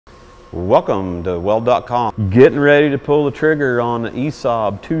Welcome to Weld.com. Getting ready to pull the trigger on the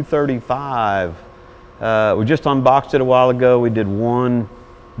ESAB 235. We just unboxed it a while ago. We did one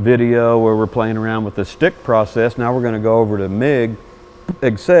video where we're playing around with the stick process. Now we're going to go over to MIG,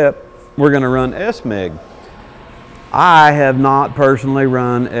 except we're going to run sMIG. I have not personally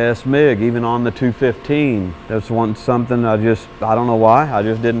run sMIG, even on the 215. That's something I don't know why, I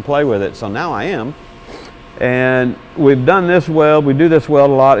just didn't play with it. So now I am. And we've done this weld. We do this weld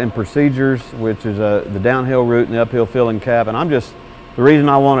a lot in procedures, which is the downhill route and the uphill filling cap. And the reason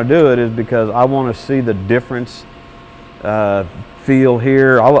I want to do it is because I want to see the difference feel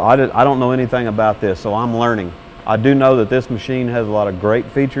here. I don't know anything about this, so I'm learning. I do know that this machine has a lot of great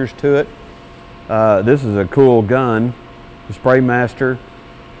features to it. This is a cool gun, the Spraymaster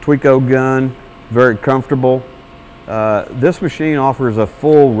Tweako gun, very comfortable. This machine offers a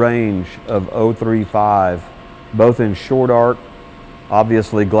full range of 035, both in short arc,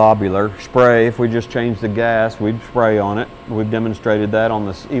 obviously globular, spray. If we just change the gas, we'd spray on it. We've demonstrated that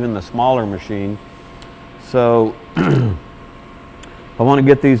on even the smaller machine. So I want to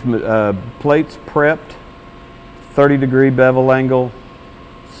get these plates prepped, 30-degree bevel angle,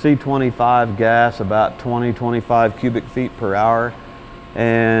 C25 gas, about 20-25 cubic feet per hour.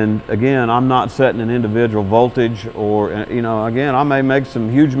 And again, I'm not setting an individual voltage, or, again, I may make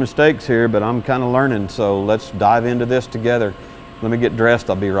some huge mistakes here, but I'm kind of learning. So let's dive into this together. Let me get dressed.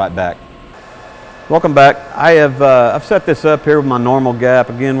 I'll be right back. Welcome back. I've set this up here with my normal gap.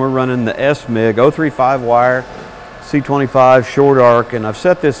 Again, we're running the sMIG 035 wire, C25 short arc, and I've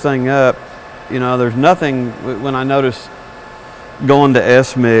set this thing up. There's nothing, when I notice going to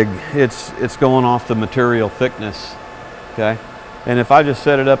sMIG, it's going off the material thickness, okay? And if I just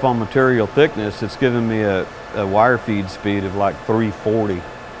set it up on material thickness, it's giving me a wire feed speed of like 340.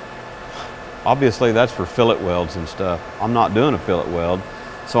 Obviously that's for fillet welds and stuff. I'm not doing a fillet weld,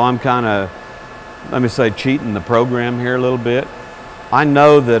 so I'm kind of, let me say, cheating the program here a little bit. I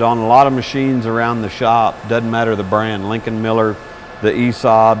know that on a lot of machines around the shop, doesn't matter the brand, Lincoln Miller, the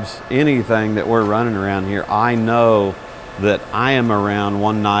ESABs, anything that we're running around here, I know that I am around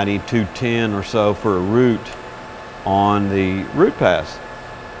 190, 210 or so for a root on the root pass,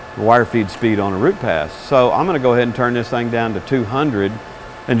 the wire feed speed on a root pass. So I'm going to go ahead and turn this thing down to 200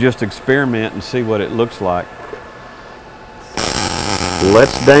 and just experiment and see what it looks like.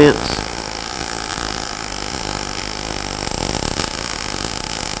 Let's dance.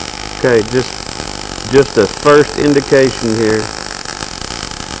 Okay, just a first indication here.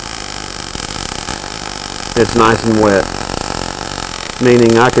 It's nice and wet,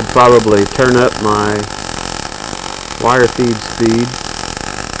 meaning I could probably turn up my wire feed speed.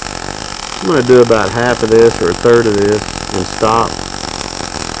 I'm going to do about half of this or a third of this and stop.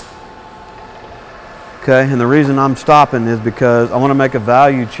 Okay, and the reason I'm stopping is because I want to make a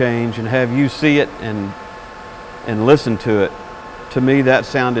value change and have you see it and listen to it. To me, that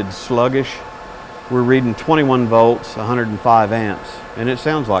sounded sluggish. We're reading 21 volts, 105 amps, and it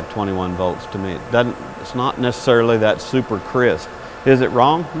sounds like 21 volts to me. It's not necessarily that super crisp. Is it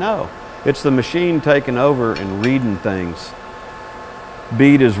wrong? No. It's the machine taking over and reading things.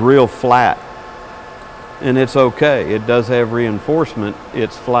 Bead is real flat, and it's okay. It does have reinforcement.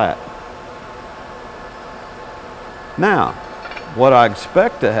 It's flat. Now, what I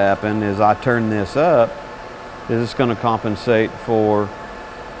expect to happen is I turn this up, is it's going to compensate for,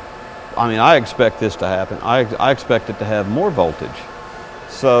 I expect this to happen. I expect it to have more voltage.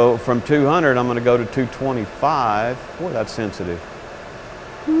 So from 200, I'm going to go to 225. Boy, that's sensitive.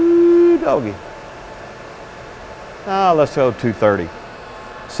 Doggy. Let's go 230.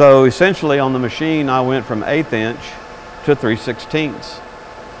 So essentially on the machine, I went from 1/8 inch to 3/16.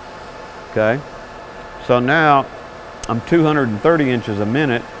 Okay. So now I'm 230 inches a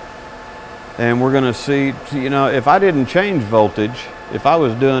minute, and we're going to see, if I didn't change voltage, if I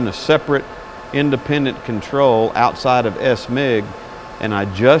was doing a separate independent control outside of sMIG, and I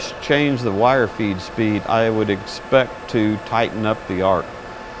just changed the wire feed speed, I would expect to tighten up the arc.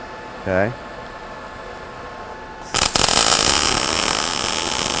 Okay.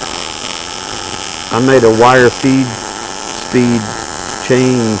 I made a wire feed speed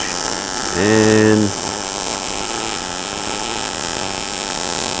change, and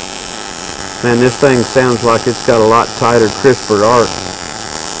man, this thing sounds like it's got a lot tighter, crisper arc.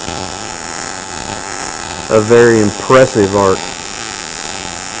 A very impressive arc.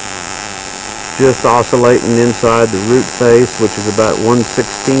 Just oscillating inside the root face, which is about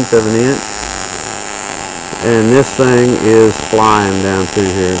 1/16 of an inch. And this thing is flying down through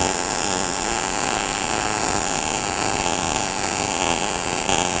here.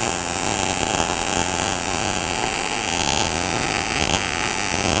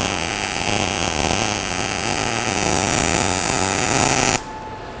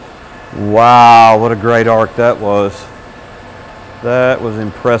 Wow, what a great arc that was. That was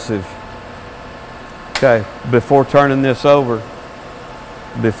impressive. Okay, before turning this over,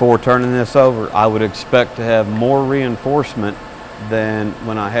 I would expect to have more reinforcement than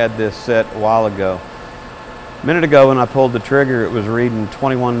when I had this set a while ago. A minute ago when I pulled the trigger, it was reading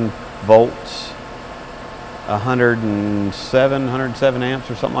 21 volts, 107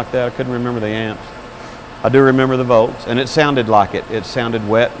 amps or something like that. I couldn't remember the amps. I do remember the volts, and it sounded like it. It sounded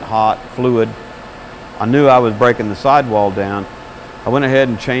wet, hot, fluid. I knew I was breaking the sidewall down. I went ahead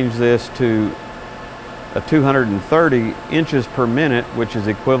and changed this to a 230 inches per minute, which is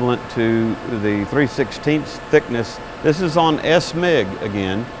equivalent to the 3/16 thickness. This is on sMIG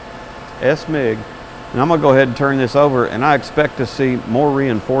again, sMIG. And I'm gonna go ahead and turn this over, and I expect to see more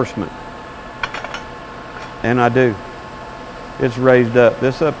reinforcement. And I do. It's raised up.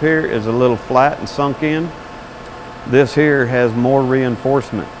 This up here is a little flat and sunk in. This here has more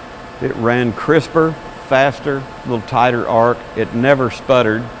reinforcement. It ran crisper, faster, a little tighter arc. It never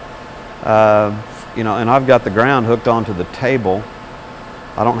sputtered. You know, and I've got the ground hooked onto the table.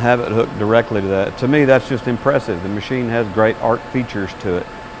 I don't have it hooked directly to that. To me, that's just impressive. The machine has great arc features to it.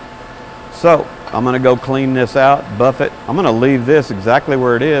 So I'm gonna go clean this out, buff it. I'm gonna leave this exactly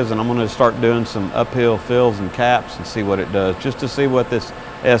where it is, and I'm gonna start doing some uphill fills and caps and see what it does, just to see what this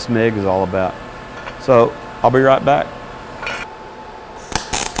sMIG is all about. So I'll be right back.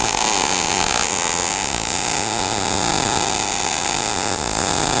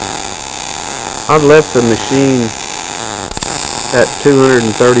 I've left the machine at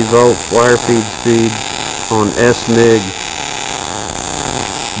 230 volt wire feed speed on sMIG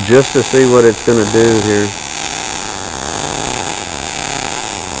just to see what it's going to do here.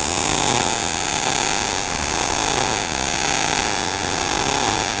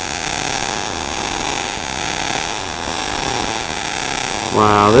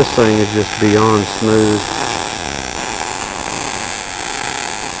 Wow, this thing is just beyond smooth.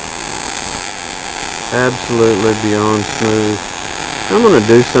 Absolutely beyond smooth. I'm going to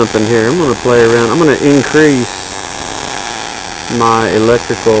do something here. I'm going to play around. I'm going to increase my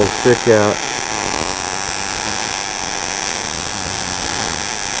electrical stick out.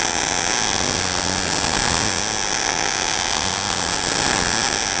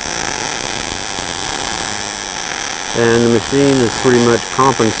 And the machine is pretty much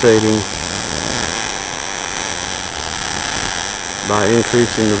compensating by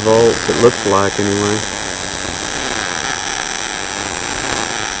increasing the volts, it looks like anyway.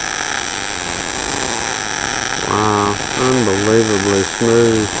 Wow, unbelievably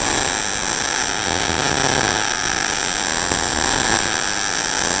smooth.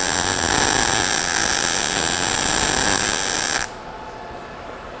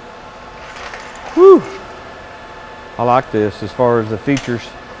 Whew. I like this as far as the features.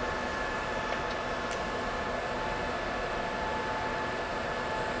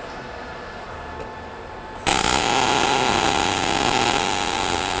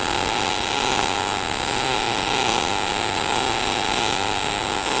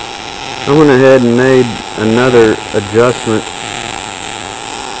 I went ahead and made another adjustment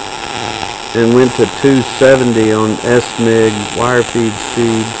and went to 270 on sMIG wire feed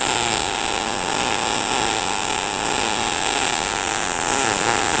speed.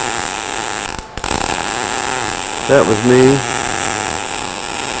 That was me.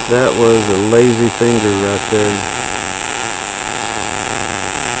 That was a lazy finger right there.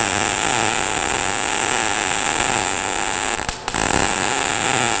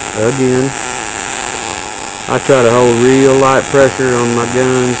 Again, I try to hold real light pressure on my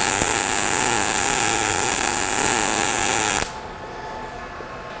guns.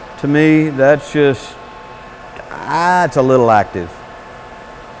 To me, that's just, it's a little active.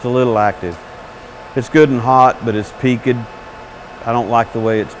 It's a little active. It's good and hot, but it's peaked. I don't like the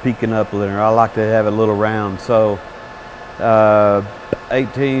way it's peaking up there. I like to have it a little round. So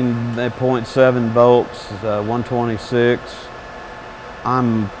 18.7 volts, 126.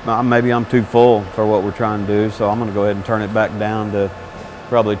 Maybe I'm too full for what we're trying to do, so I'm going to go ahead and turn it back down to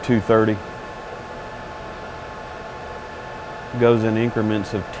probably 230. Goes in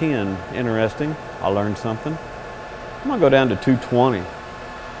increments of 10. Interesting. I learned something. I'm going to go down to 220. I'm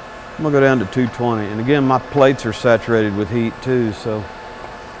going to go down to 220. And again, my plates are saturated with heat too, so.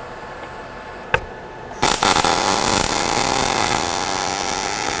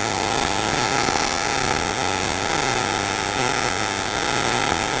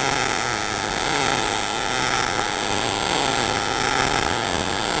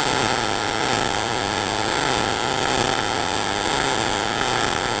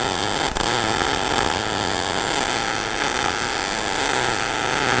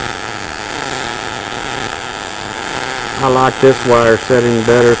 I like this wire setting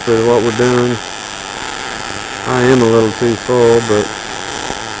better for what we're doing. I am a little too full, but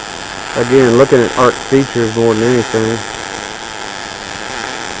again, looking at arc features more than anything.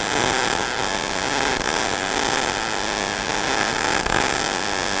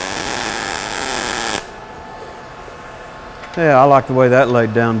 Yeah, I like the way that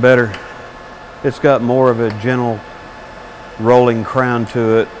laid down better. It's got more of a gentle rolling crown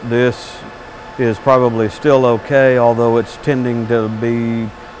to it. This is probably still okay, although it's tending to be,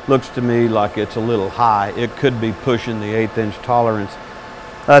 looks to me like it's a little high. It could be pushing the 1/8 inch tolerance.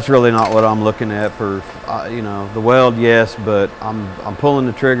 That's really not what I'm looking at for, you know, the weld, yes, but I'm pulling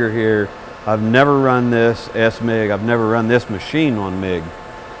the trigger here. I've never run this sMIG. I've never run this machine on MIG.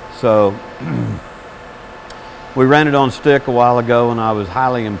 So we ran it on stick a while ago and I was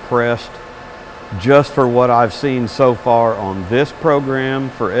highly impressed just for what I've seen so far on this program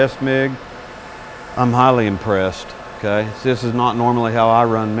for sMIG. I'm highly impressed, okay? This is not normally how I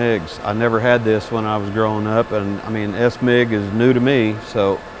run MIGs. I never had this when I was growing up, and I mean, sMIG is new to me,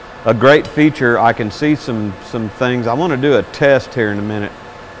 so a great feature. I can see some things. I want to do a test here in a minute,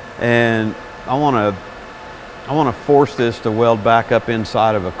 and I want to force this to weld back up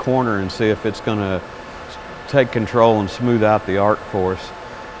inside of a corner and see if it's going to take control and smooth out the arc for us.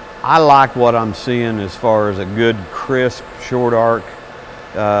 I like what I'm seeing as far as a good, crisp, short arc.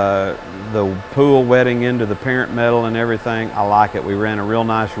 The pool wetting into the parent metal and everything, I like it. We ran a real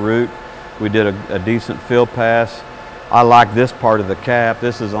nice route. We did a decent fill pass. I like this part of the cap.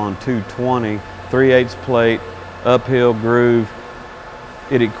 This is on 220, 3/8 plate, uphill groove.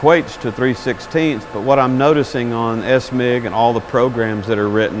 It equates to 3/16, but what I'm noticing on sMIG and all the programs that are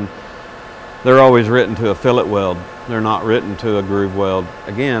written, they're always written to a fillet weld. They're not written to a groove weld.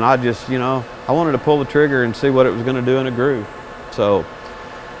 Again, I just, you know, I wanted to pull the trigger and see what it was going to do in a groove. So,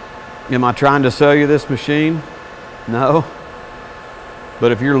 am I trying to sell you this machine? No.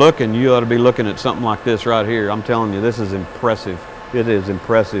 But if you're looking, you ought to be looking at something like this right here. I'm telling you, this is impressive. It is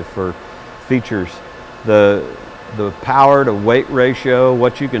impressive for features. The power to weight ratio,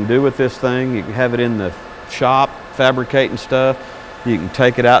 what you can do with this thing. You can have it in the shop fabricating stuff. You can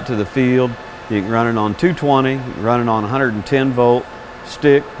take it out to the field. You can run it on 220, you can run it on 110 volt,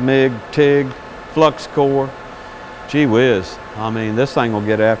 stick, MIG, TIG, flux core. Gee whiz, I mean, this thing will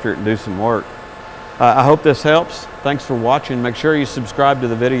get after it and do some work. I hope this helps. Thanks for watching. Make sure you subscribe to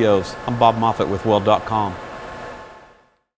the videos. I'm Bob Moffett with Weld.com.